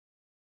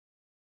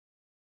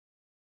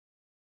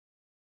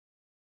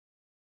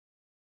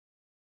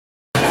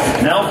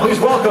Now please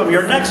welcome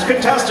your next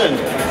contestant,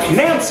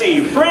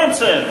 Nancy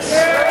Francis.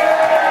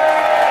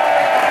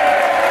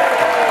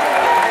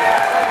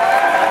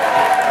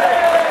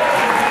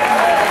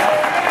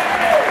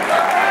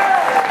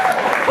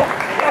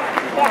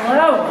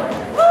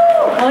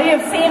 Well,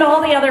 you've seen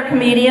all the other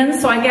comedians,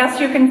 so I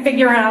guess you can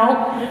figure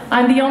out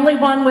I'm the only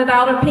one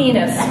without a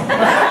penis.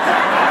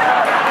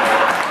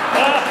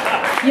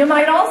 You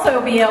might also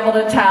be able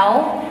to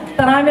tell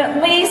that I'm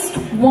at least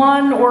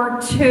 1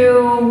 or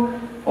 2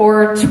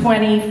 or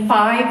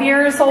 25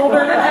 years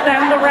older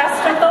than the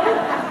rest of them.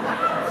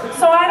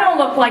 So I don't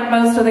look like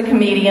most of the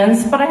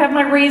comedians, but I have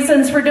my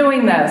reasons for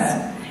doing this.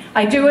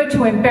 I do it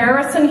to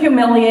embarrass and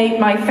humiliate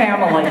my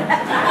family.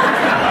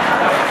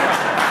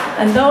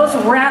 And those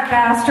rat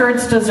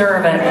bastards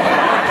deserve it.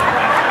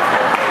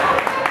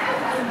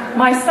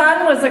 My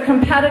son was a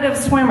competitive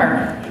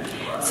swimmer,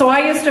 so I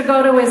used to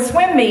go to his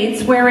swim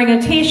meets wearing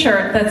a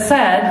t-shirt that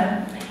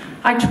said,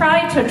 "I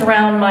tried to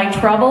drown my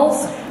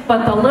troubles,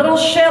 but the little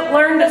shit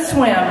learned to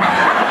swim."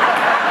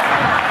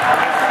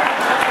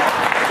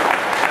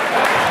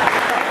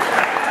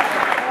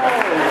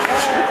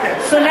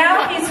 So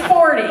now he's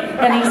 40,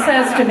 and he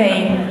says to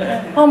me,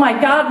 "Oh my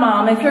God,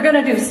 Mom, if you're going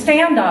to do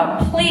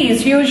stand-up,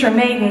 please use your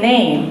maiden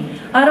name.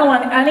 I don't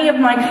want any of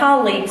my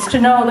colleagues to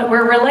know that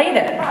we're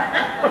related."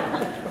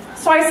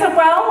 So I said,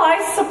 well, I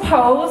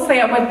suppose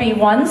that would be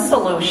one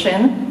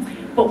solution,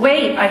 but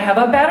wait, I have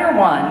a better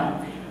one.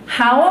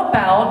 How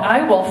about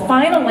I will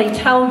finally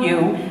tell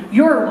you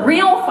your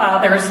real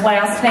father's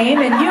last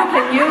name and you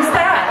can use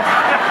that.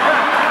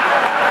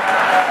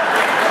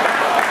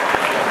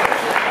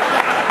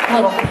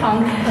 Little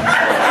punk.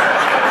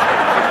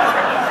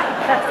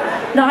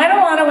 Now, I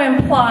don't want to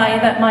imply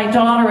that my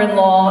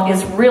daughter-in-law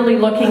is really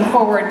looking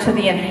forward to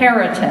the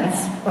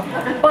inheritance,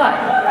 but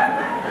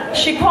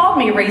she called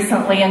me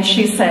recently and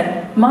she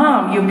said,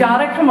 "Mom, you got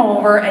to come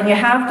over and you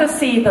have to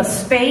see the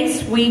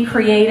space we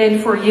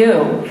created for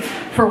you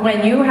for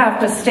when you have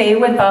to stay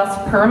with us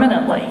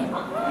permanently."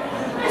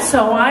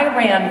 So I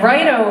ran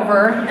right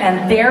over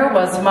and there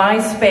was my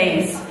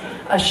space,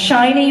 a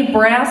shiny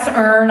brass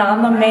urn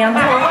on the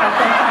mantle at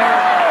the fireplace.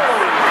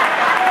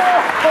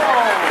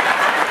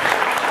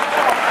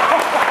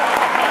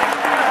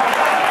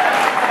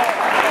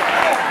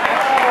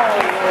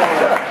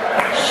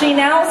 She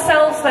now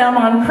sells them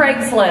on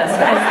Craigslist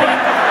as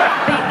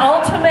the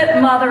ultimate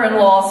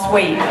mother-in-law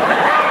suite.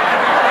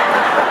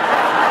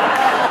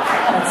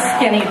 That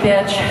skinny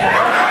bitch.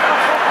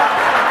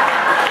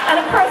 And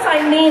of course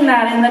I mean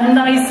that in the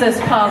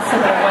nicest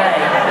possible way.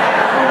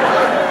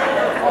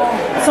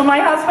 So my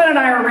husband and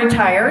I are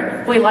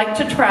retired. We like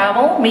to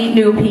travel, meet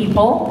new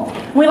people.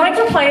 We like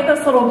to play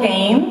this little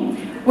game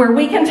where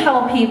we can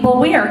tell people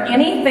we are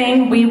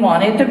anything we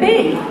wanted to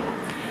be.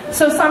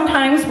 So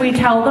sometimes we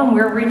tell them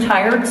we're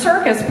retired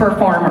circus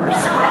performers.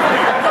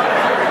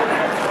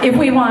 If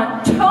we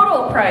want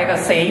total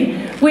privacy,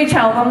 we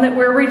tell them that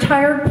we're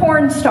retired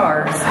porn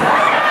stars.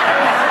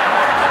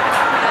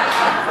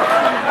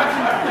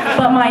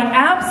 But my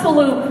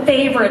absolute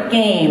favorite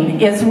game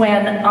is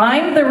when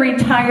I'm the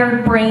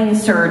retired brain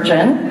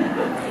surgeon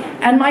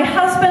and my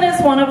husband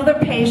is one of the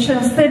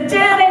patients that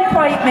didn't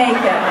quite make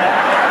it.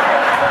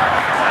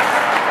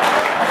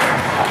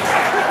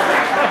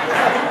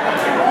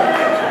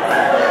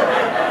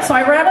 So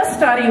I read a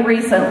study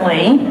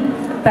recently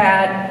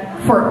that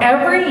for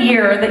every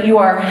year that you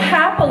are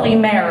happily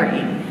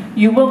married,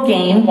 you will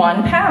gain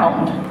 1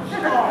 pound.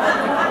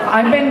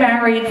 I've been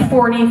married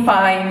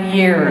 45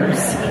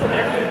 years,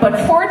 but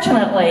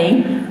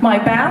fortunately, my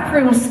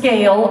bathroom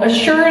scale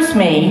assures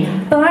me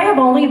that I have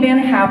only been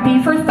happy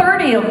for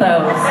 30 of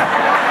those.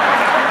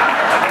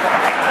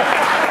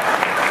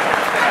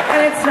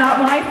 And it's not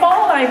my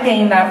fault I've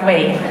gained that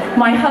weight.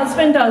 My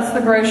husband does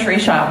the grocery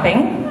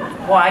shopping.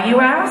 Why,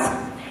 you ask?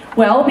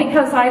 Well,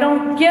 because I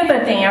don't give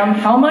a damn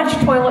how much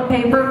toilet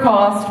paper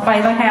costs by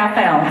the half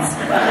ounce.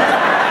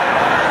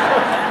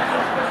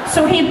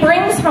 So he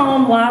brings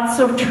home lots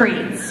of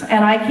treats,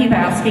 and I keep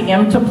asking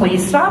him to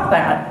please stop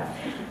that.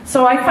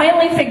 So I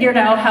finally figured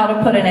out how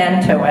to put an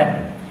end to it.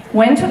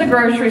 Went to the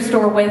grocery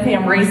store with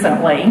him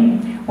recently.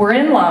 We're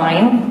in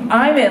line.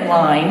 I'm in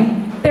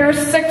line. There's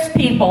 6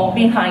 people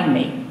behind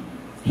me.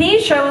 He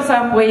shows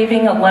up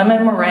waving a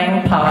lemon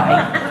meringue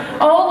pie.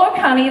 "Oh, look,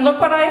 honey, look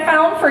what I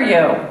found for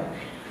you."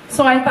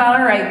 So I thought,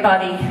 all right,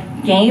 buddy,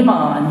 game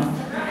on.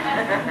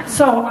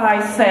 So I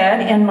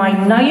said in my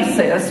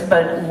nicest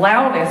but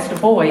loudest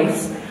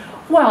voice,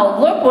 "Well,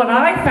 look what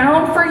I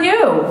found for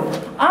you.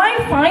 I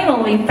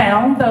finally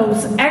found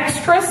those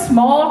extra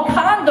small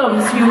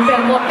condoms you've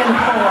been looking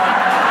for."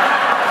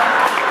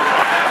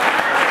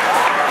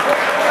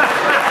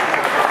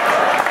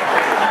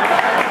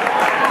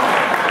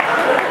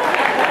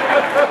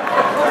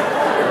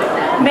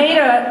 Made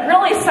a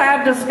really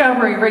sad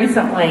discovery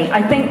recently.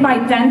 I think my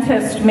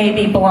dentist may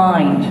be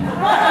blind,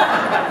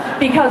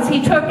 because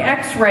he took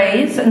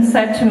x-rays and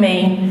said to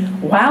me,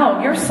 "Wow,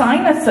 your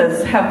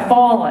sinuses have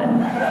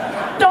fallen."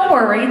 Don't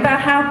worry, that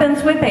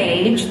happens with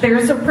age.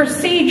 There's a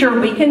procedure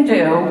we can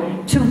do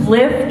to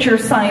lift your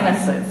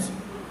sinuses.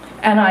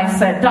 And I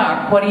said,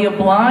 Doc, what are you,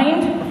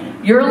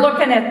 blind? You're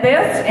looking at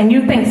this and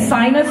you think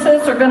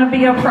sinuses are going to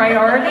be a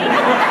priority?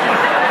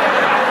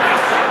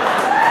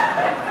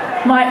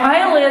 My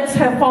eyelids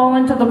have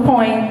fallen to the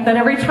point that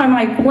every time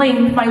I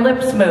blink, my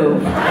lips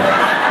move.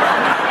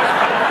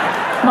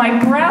 My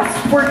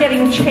breasts were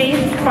getting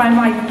chafed by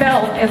my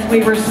belt as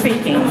we were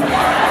speaking.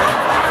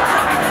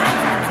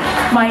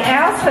 My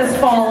ass has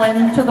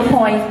fallen to the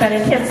point that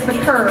it hits the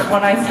curb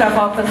when I step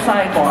off the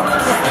sidewalk.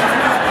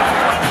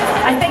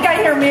 I think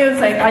I hear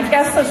music. I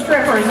guess the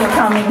strippers are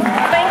coming.